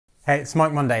Hey, it's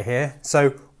Mike Monday here.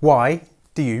 So why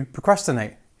do you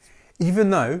procrastinate? Even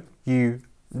though you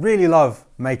really love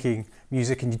making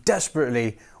music and you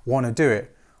desperately want to do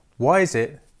it, why is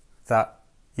it that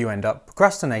you end up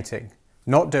procrastinating?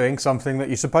 Not doing something that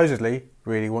you supposedly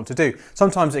really want to do.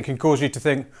 Sometimes it can cause you to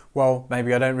think, well,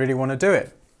 maybe I don't really want to do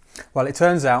it. Well, it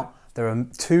turns out there are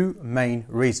two main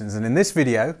reasons, and in this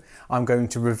video I'm going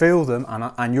to reveal them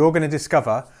and you're going to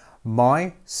discover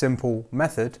my simple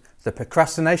method, the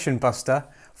procrastination buster,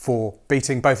 for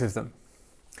beating both of them.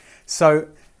 So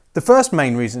the first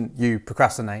main reason you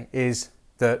procrastinate is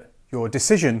that your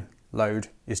decision load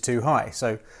is too high.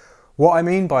 So what I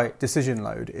mean by decision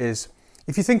load is,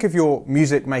 if you think of your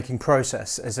music making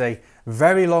process as a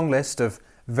very long list of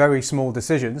very small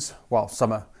decisions, while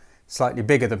some are slightly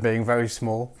bigger than being very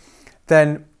small,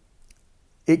 then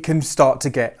it can start to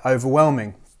get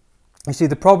overwhelming. You see,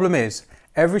 the problem is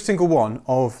every single one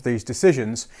of these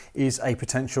decisions is a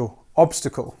potential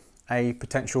obstacle, a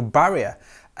potential barrier,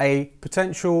 a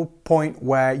potential point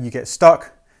where you get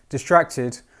stuck,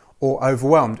 distracted, or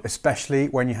overwhelmed, especially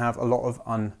when you have a lot of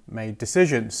unmade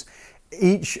decisions.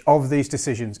 Each of these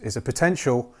decisions is a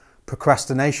potential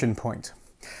procrastination point.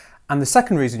 And the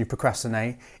second reason you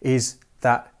procrastinate is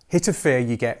that hit of fear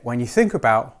you get when you think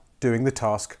about doing the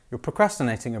task you're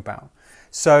procrastinating about.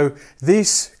 So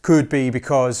this could be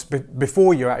because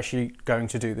before you're actually going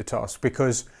to do the task,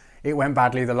 because it went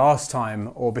badly the last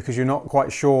time, or because you're not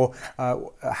quite sure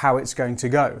how it's going to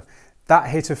go. That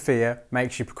hit of fear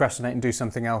makes you procrastinate and do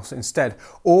something else instead.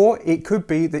 Or it could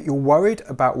be that you're worried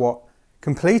about what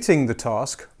completing the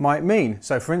task might mean.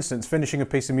 So for instance, finishing a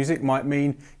piece of music might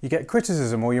mean you get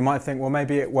criticism, or you might think, well,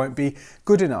 maybe it won't be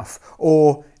good enough,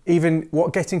 or even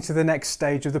what getting to the next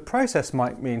stage of the process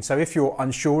might mean. So if you're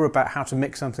unsure about how to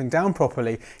mix something down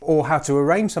properly or how to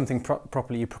arrange something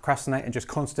properly, you procrastinate and just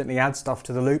constantly add stuff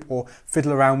to the loop or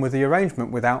fiddle around with the arrangement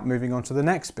without moving on to the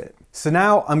next bit. So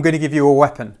now I'm going to give you a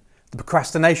weapon, the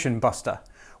procrastination buster,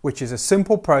 which is a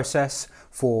simple process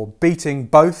for beating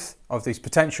both of these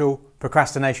potential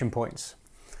procrastination points.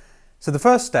 So the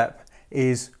first step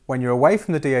is, when you're away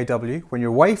from the DAW, when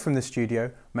you're away from the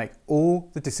studio, make all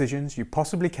the decisions you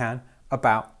possibly can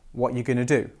about what you're going to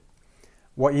do.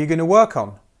 What are you going to work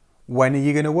on? When are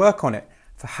you going to work on it?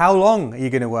 For how long are you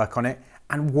going to work on it?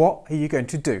 And what are you going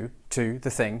to do to the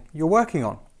thing you're working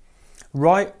on?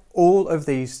 Write all of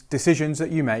these decisions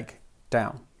that you make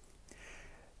down.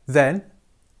 Then,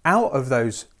 out of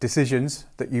those decisions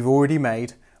that you've already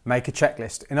made, make a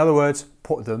checklist. In other words,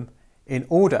 put them in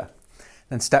order.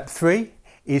 Then step 3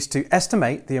 is to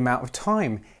estimate the amount of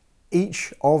time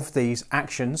each of these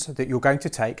actions that you're going to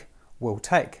take will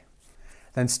take.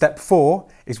 Then step 4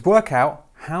 is work out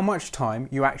how much time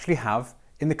you actually have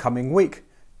in the coming week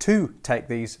to take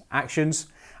these actions.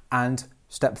 And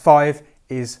step 5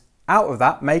 is, out of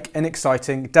that, make an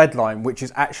exciting deadline which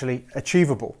is actually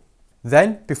achievable.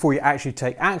 Then, before you actually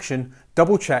take action,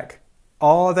 double check,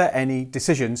 are there any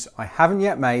decisions I haven't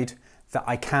yet made that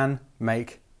I can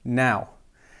make now?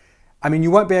 I mean,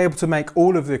 you won't be able to make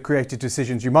all of the creative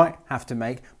decisions you might have to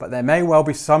make, but there may well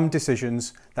be some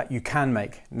decisions that you can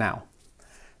make now.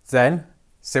 Then,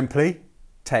 simply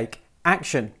take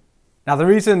action. Now, the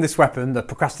reason this weapon, the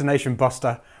procrastination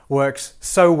buster, works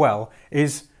so well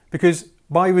is because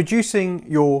by reducing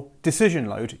your decision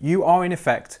load, you are in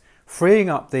effect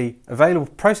freeing up the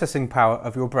available processing power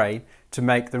of your brain to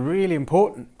make the really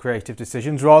important creative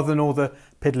decisions rather than all the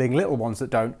piddling little ones that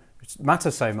don't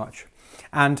matter so much.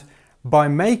 And by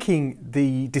making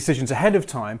the decisions ahead of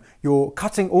time, you're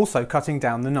also cutting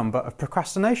down the number of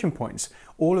procrastination points.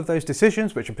 All of those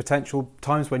decisions, which are potential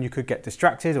times when you could get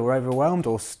distracted or overwhelmed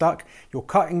or stuck, you're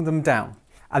cutting them down.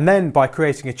 And then by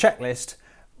creating a checklist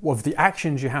of the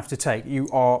actions you have to take, you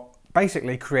are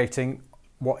basically creating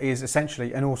what is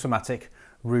essentially an automatic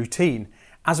routine.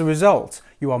 As a result,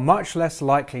 you are much less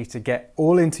likely to get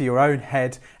all into your own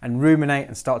head and ruminate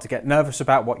and start to get nervous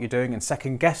about what you're doing and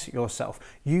second guess yourself.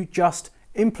 You just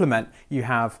implement. You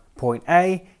have point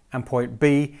A and point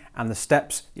B and the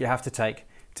steps you have to take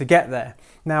to get there.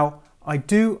 Now, I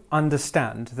do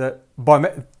understand that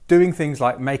by doing things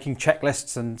like making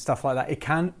checklists and stuff like that, it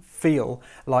can feel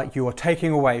like you are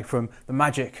taking away from the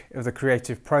magic of the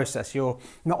creative process. You're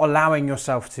not allowing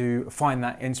yourself to find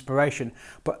that inspiration.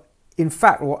 But in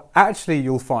fact, what actually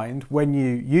you'll find when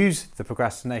you use the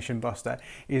procrastination buster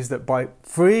is that by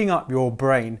freeing up your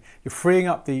brain, you're freeing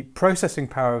up the processing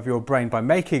power of your brain by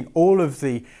making all of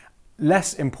the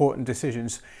less important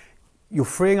decisions. You're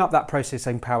freeing up that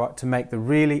processing power to make the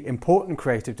really important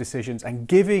creative decisions and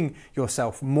giving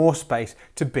yourself more space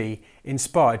to be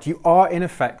inspired. You are in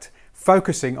effect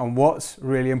focusing on what's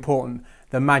really important,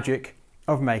 the magic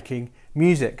of making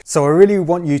music. So I really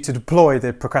want you to deploy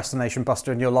the procrastination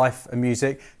buster in your life and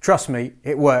music. Trust me,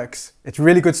 it works. It's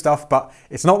really good stuff, but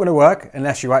it's not going to work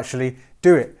unless you actually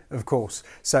do it, of course.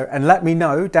 So, and let me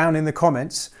know down in the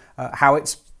comments how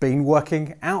it's been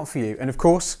working out for you. And of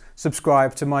course,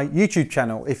 subscribe to my YouTube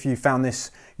channel if you found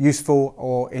this useful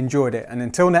or enjoyed it. And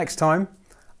until next time,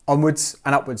 onwards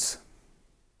and upwards.